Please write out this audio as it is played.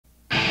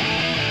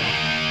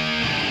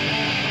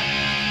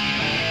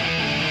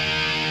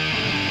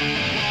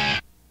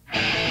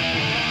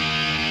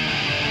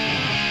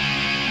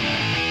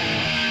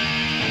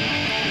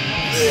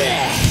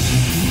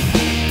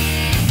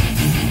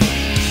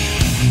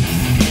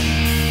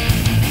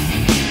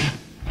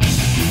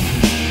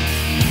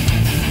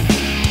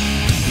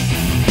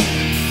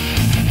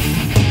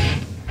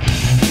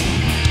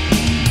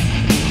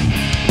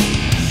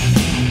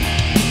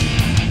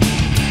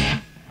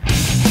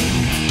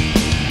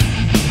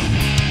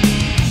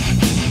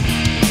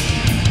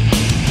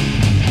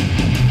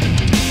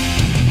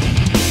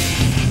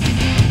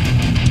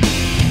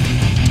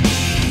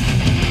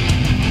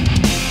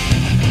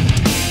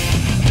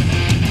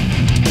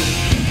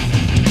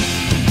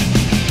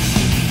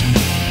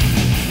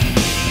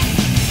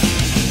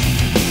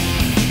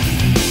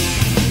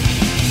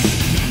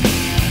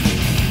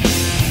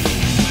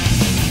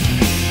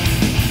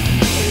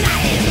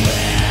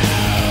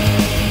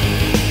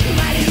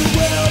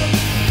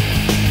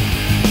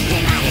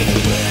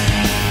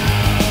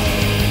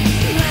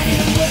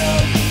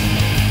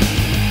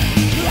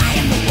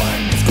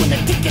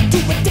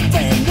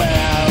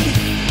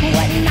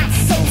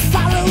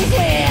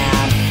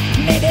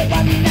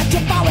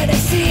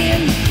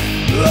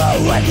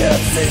wonder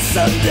if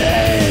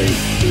someday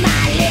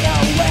my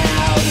little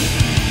world,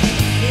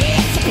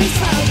 it's a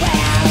peaceful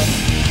world.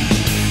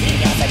 It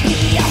would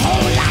be a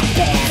whole lot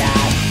better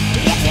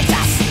if you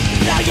just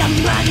throw your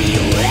money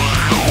away.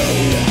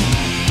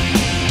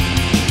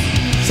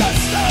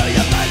 Just throw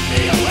your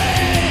money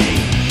away.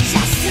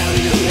 Just throw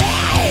it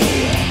away.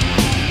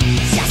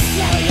 Just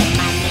throw your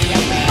money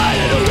away. My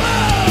little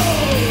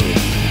world.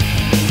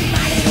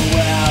 My little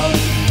world.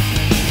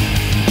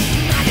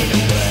 My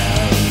little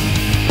world.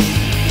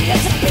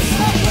 It's a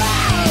peaceful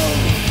world.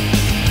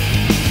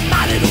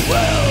 My little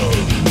world.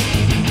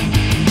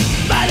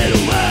 My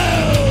little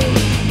world.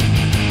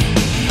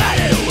 My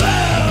little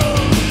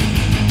world.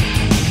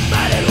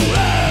 My little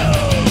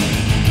world.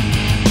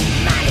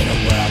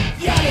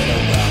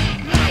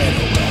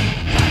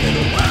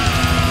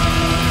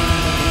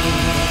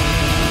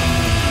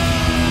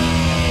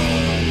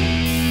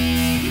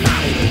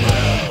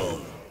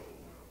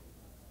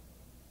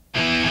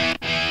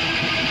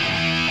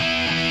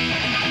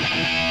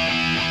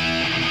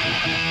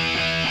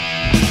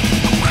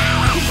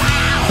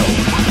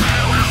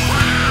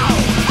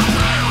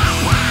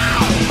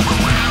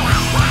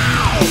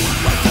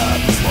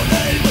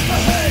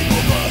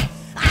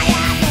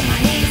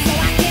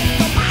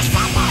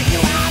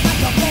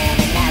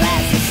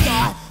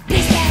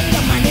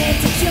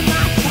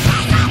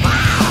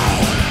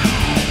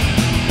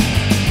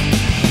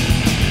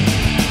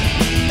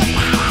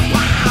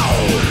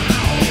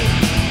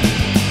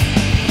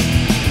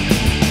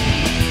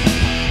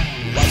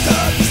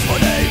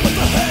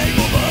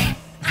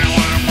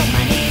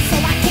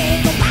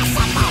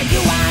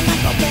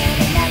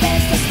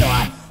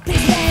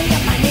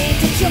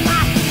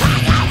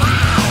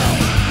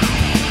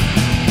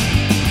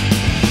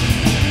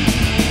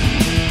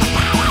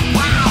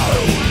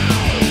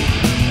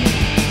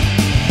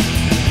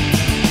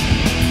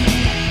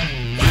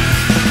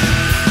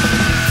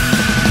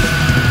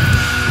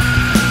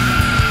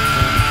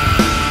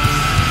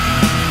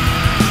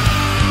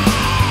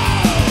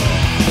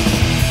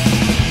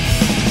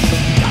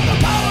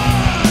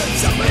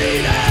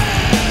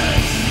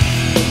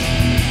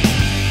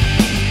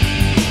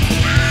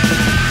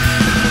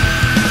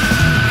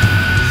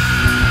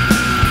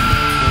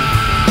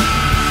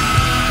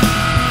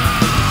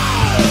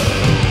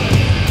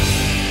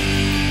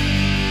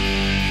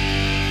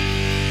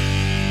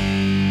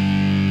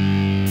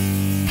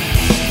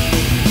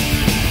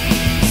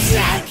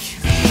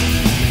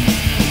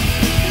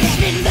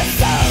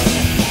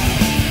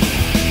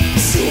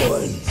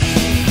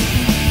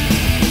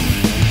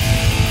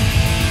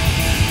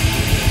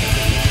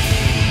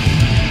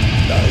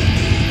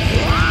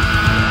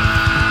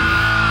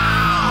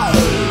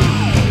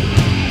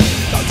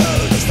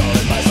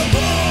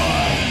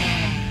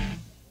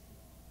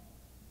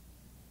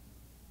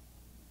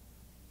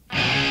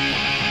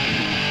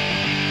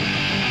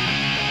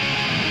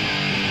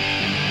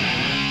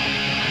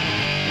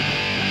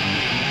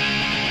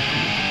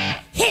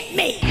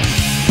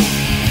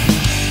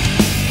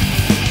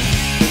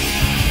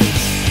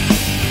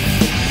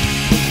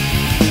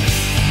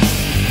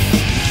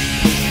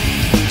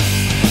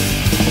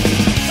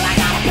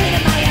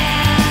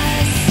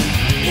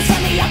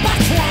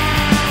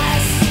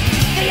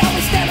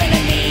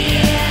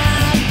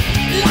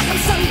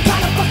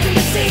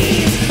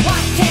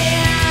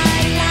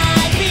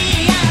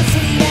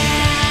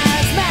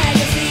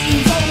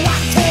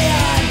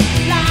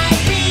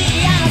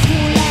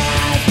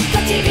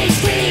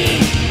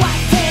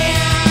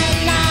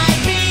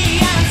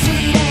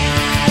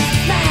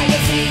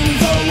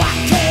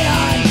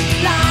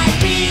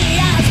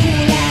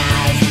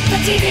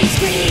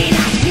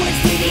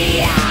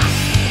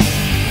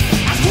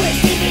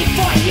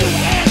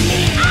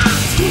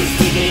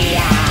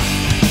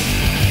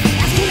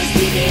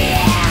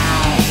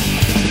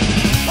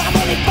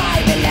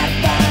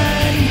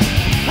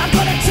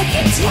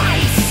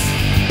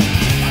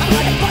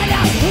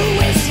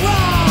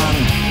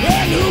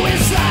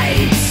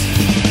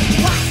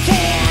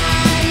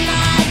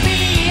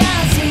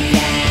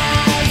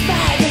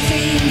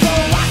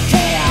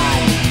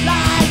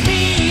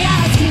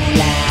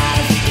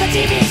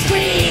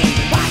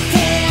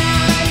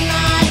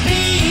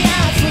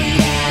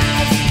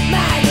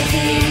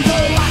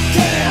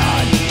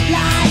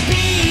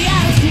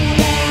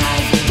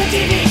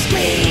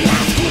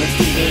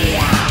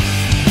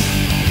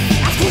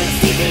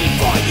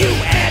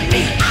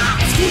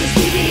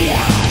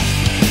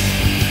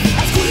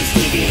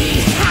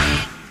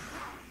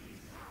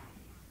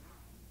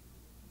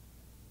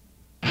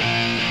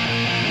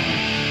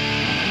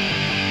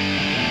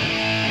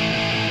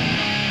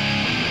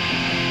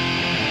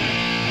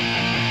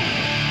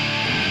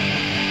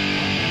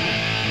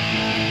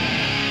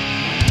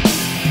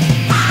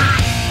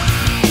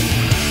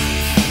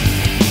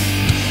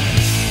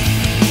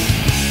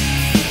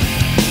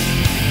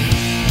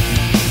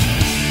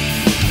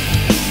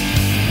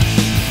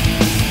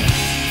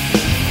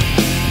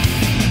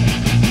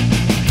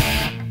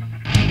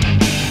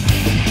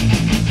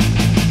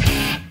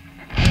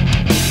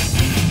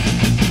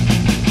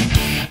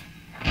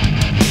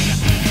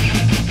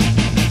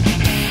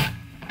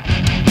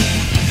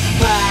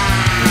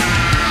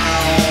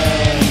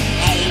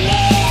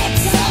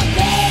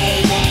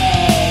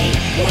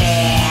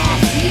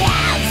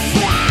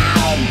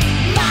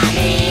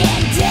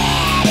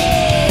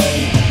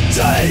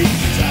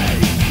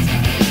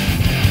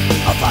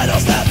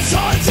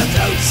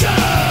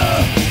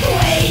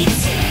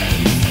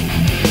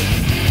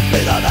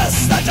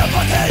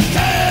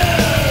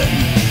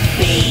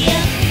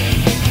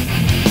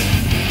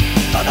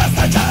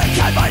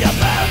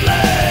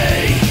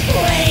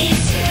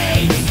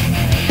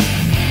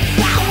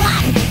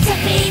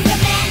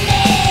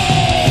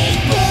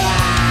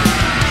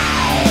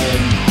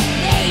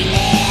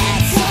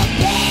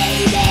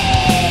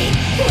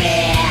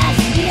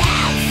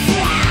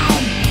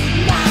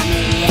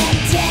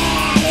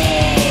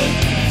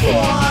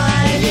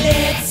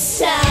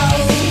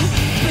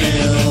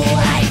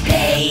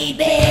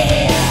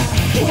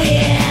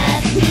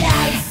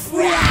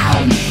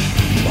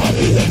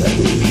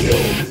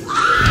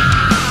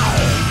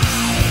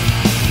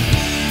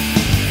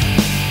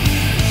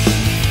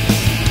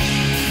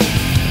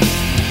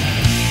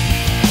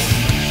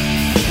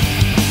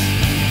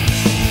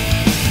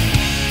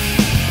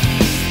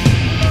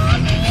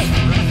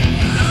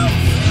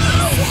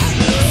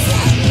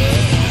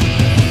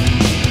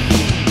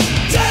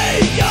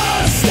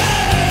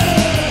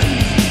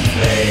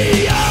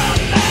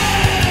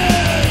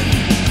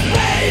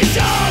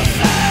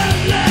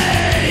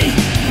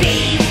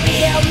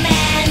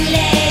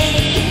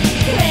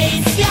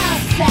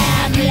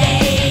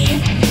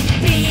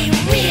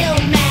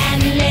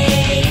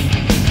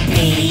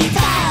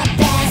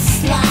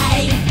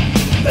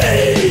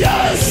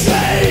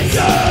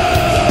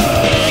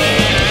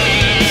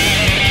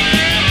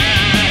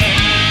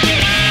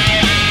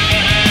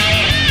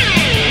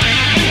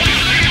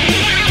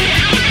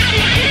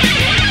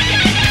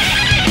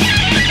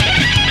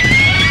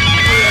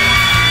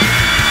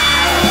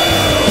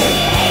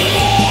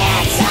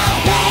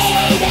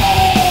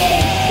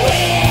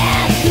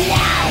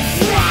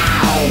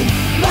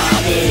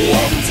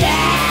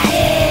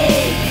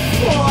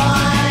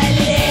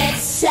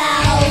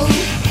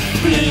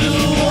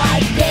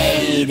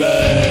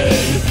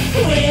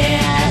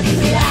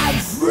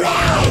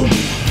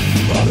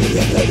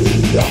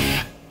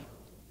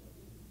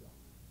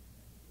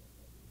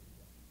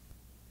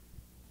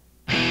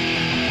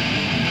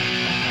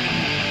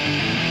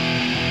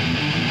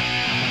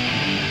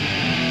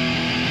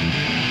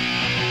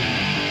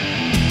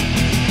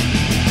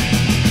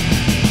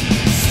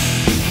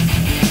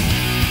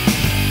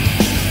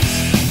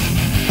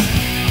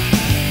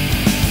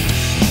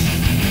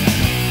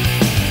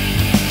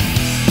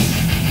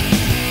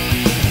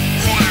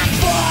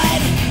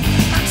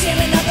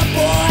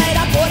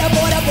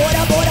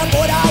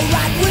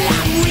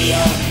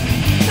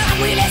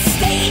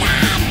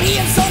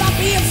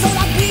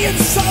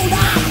 sold,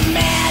 I'm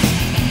mad.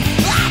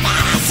 I'm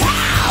as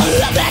hell.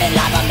 I'm mad in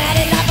love, I'm mad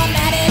in love, I'm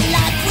mad in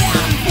love. Where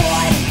I'm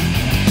bored,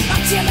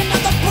 I'm jamming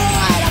on the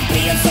board. I'm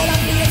being sold,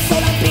 I'm being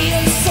sold, I'm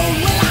being sold.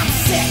 Well, I'm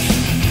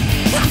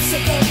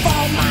sick of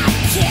all my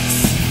kicks.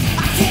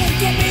 I can't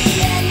give me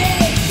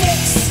any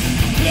fix.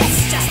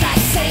 It's just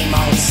that same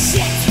old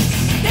shit.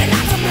 And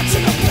not to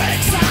mention the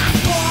bricks. I'm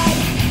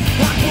bored,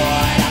 I'm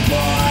bored, I'm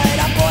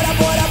bored, I'm bored, I'm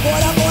bored, I'm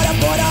bored, I'm bored, I'm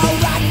bored.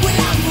 Alright, well,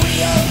 I'm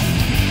real.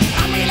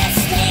 I'm real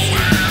estate.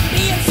 I'm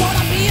being sold,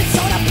 I'm being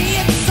sold, I'm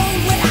being sold.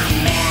 Well, I'm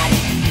mad.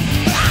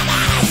 I'm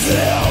as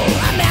hell.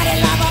 I'm mad in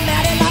love, I'm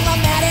mad in love,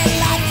 I'm mad in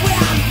love. Well,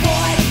 I'm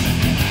bored.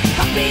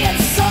 I'm being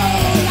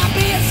sold, I'm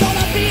being sold,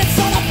 I'm being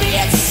sold, I'm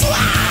being sold.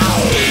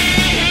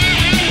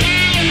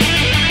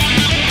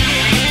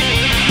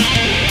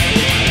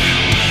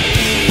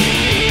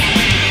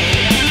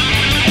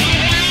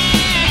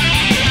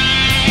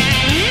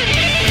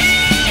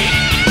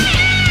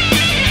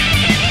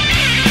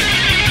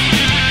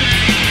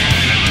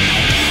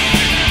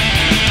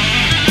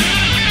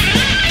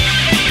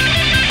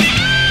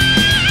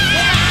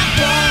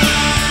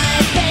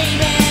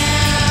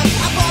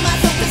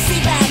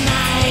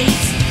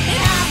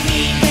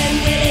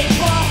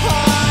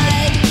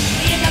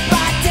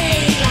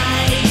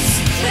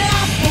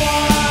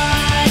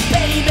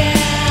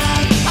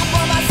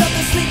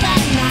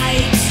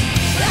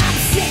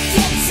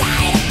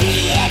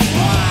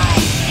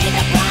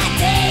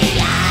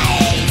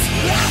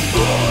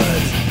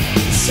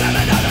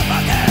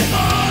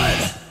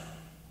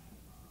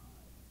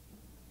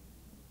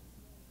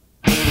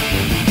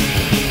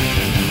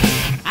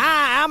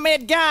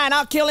 Guine,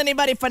 I'll kill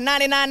anybody for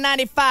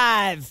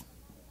 $99.95.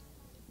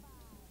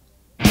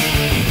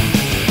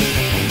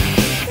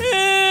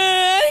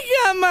 I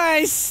got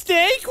my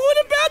steak.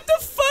 What about the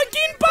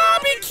fucking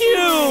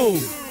barbecue?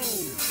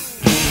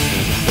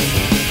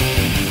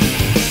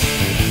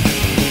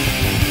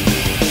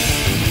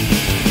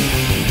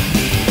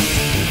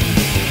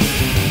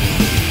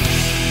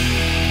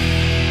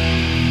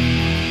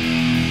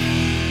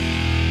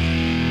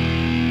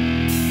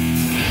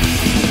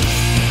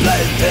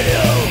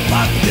 Video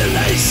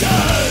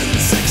population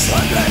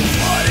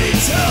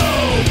 642.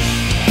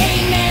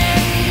 Amen,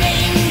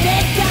 named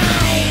it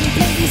Guine.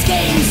 Play these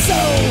games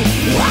so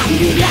I'm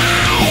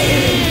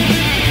blind.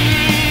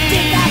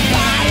 Dig the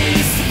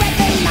bodies, spread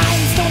the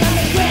limestone on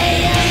the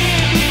grave.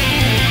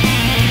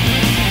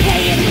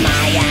 Playing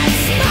my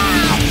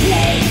small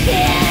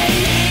playpen.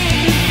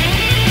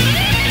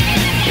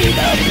 Be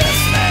the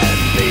best man,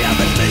 be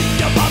everything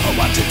your mama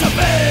wants you to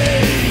be.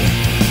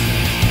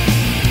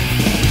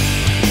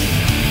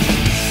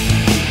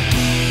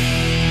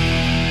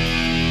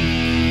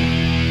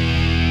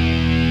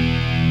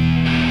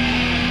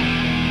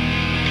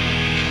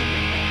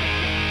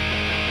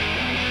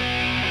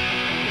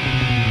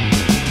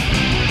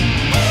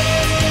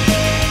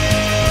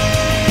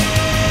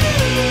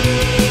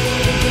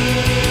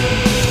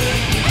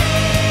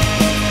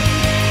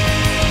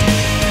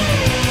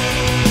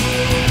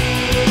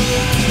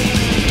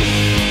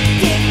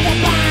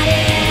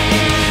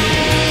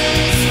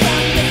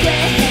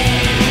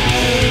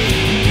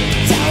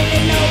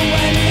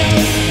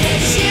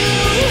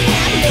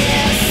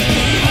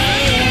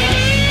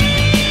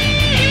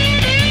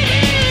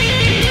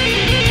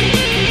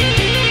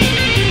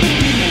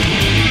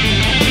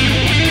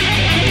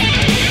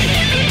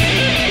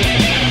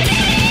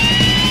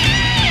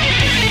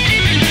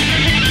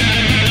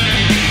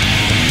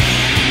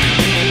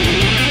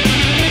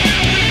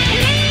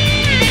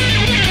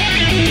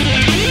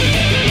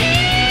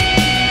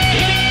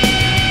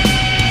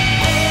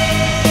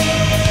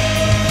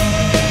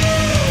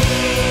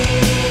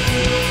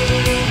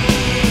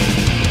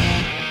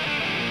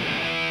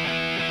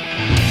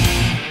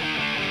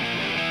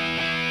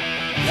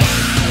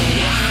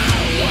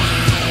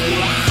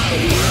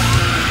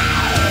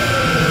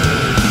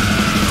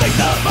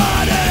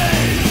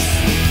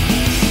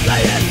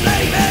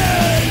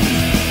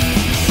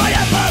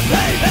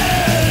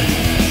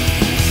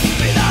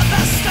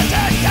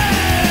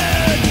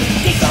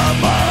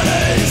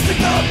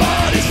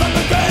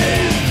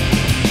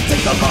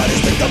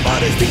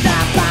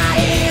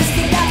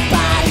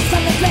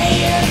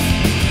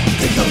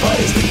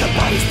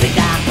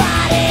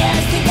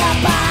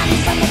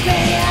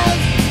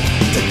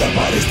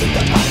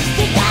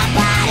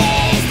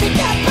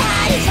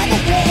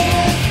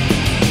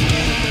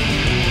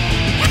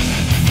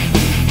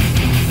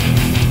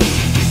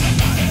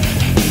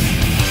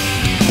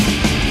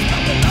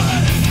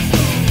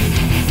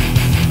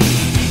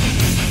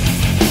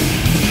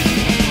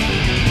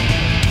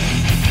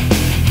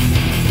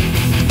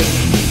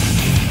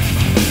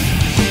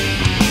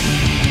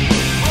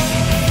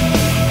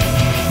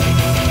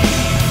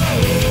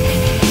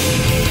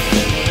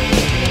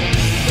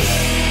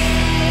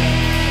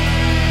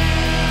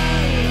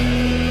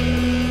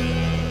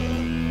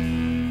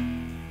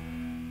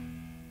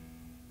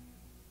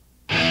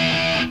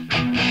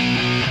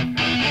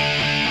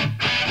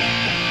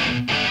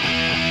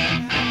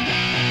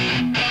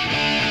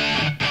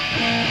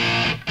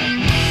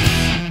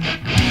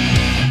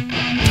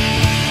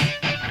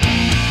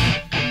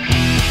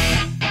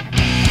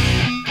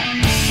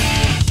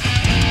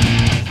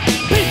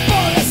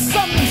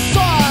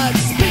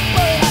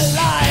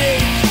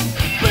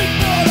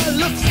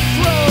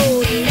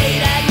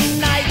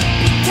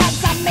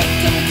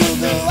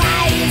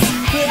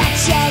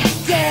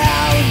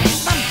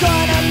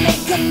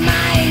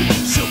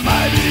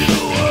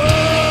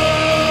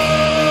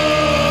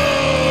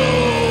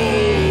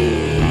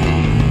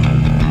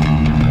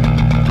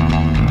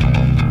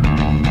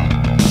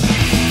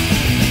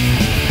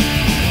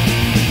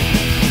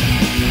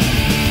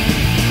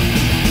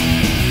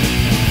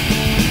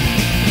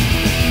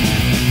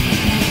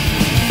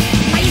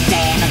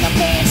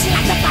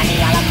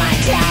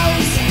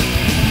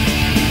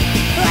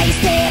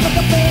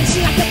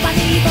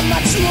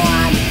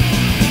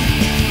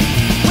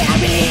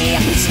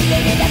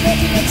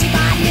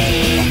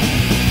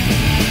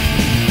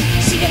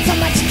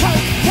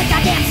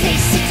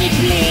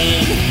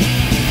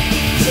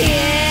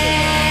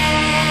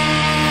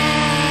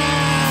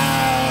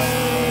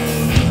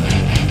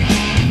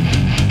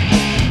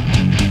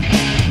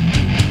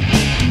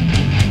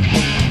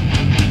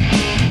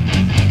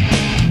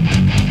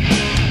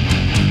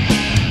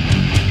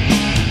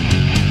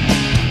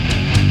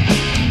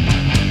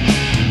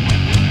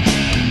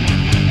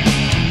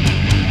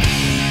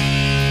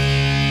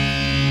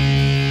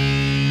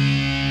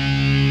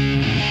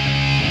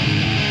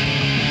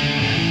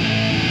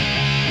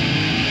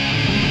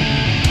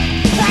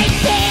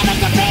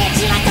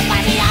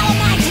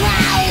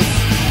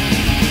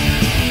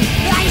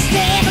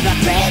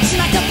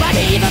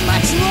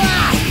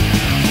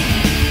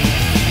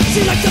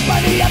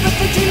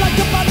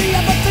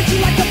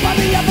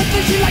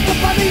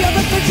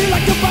 she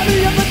like the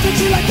body, everything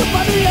she like the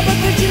body,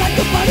 everything she like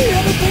the body,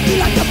 everything she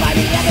like the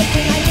body,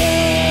 everything I need.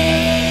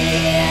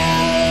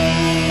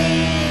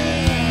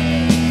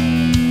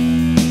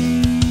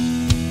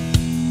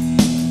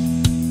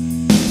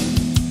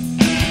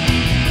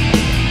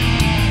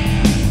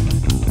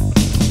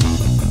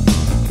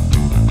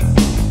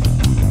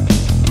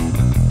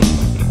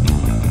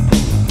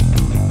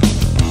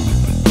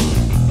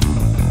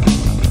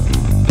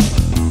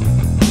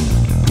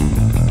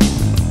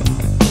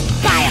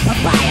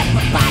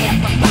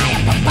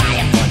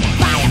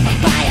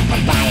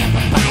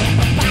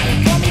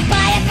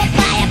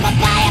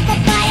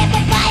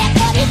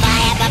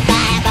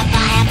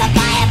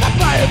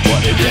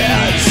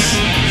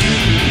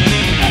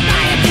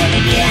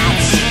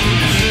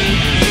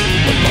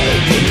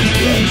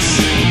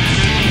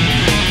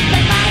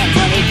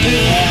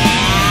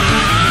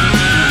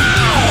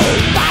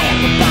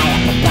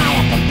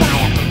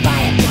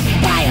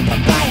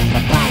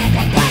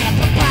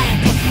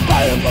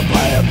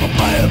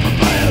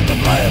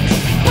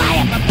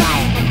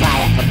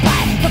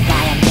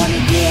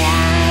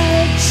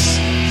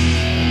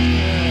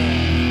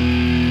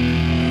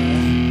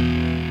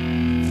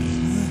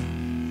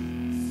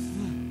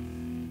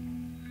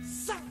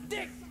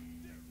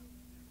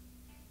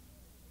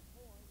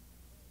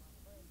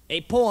 A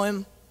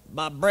poem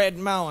by Brad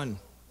Mowen.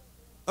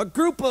 A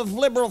group of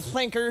liberal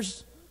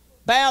thinkers,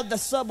 bowed the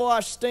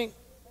subwash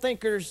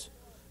thinkers,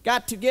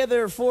 got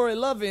together for a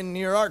loving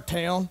near our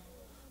town.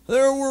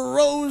 There were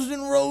rows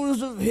and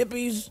rows of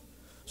hippies,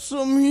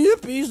 some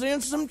yippies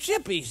and some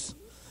chippies.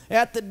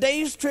 At the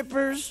days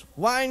trippers,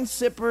 wine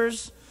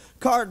sippers,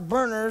 card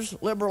burners,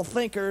 liberal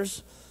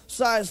thinkers,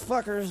 size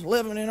fuckers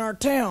living in our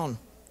town.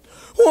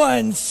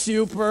 One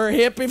super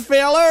hippie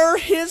feller,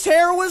 his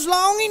hair was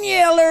long and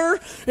yeller,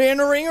 and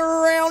a ringer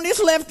around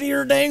his left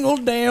ear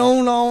dangled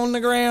down on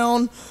the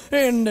ground.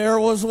 And there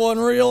was one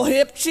real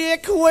hip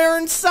chick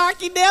wearing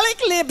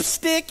psychedelic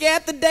lipstick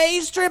at the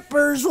day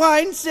strippers,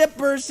 wine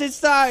sippers,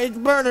 size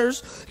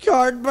burners,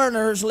 card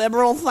burners,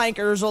 liberal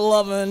thinkers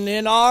a-lovin'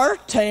 in our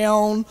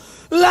town.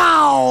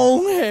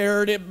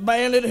 Long-haired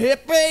bandit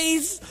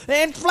hippies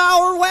and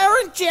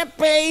flower-wearing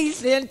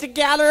chippies, and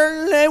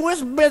together they was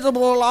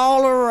visible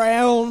all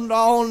around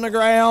on the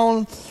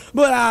ground.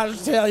 But I'll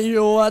tell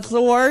you what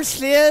the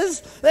worst is.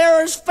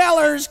 There was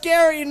fellers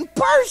carrying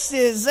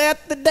purses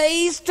at the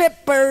day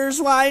strippers,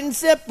 wine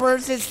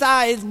sippers, and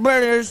size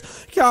burners,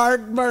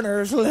 card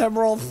burners,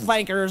 liberal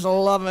thinkers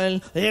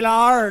a-lovin' in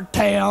our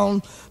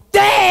town.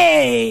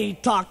 They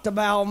talked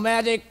about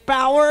magic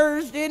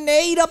powers and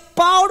ate up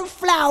all the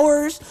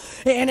flowers,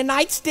 and the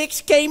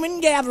nightsticks came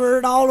and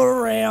gathered all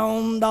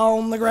around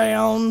on the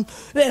ground.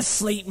 The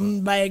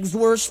sleeping bags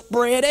were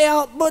spread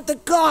out, but the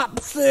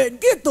cops said,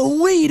 "Get the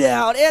weed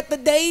out." At the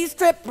day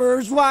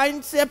strippers,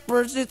 wine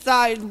sippers, and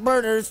size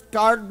burners,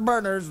 card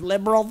burners,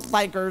 liberal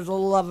thinkers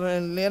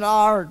a-lovin' in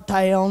our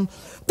town.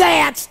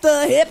 That's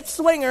the hip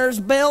swingers,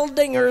 bell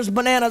dingers,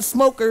 banana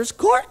smokers,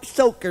 cork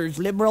soakers,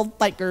 liberal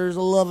thinkers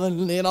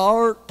a-lovin' in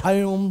our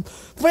town.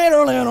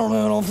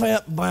 Little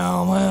fat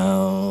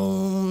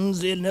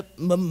bounds in it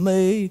by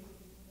me.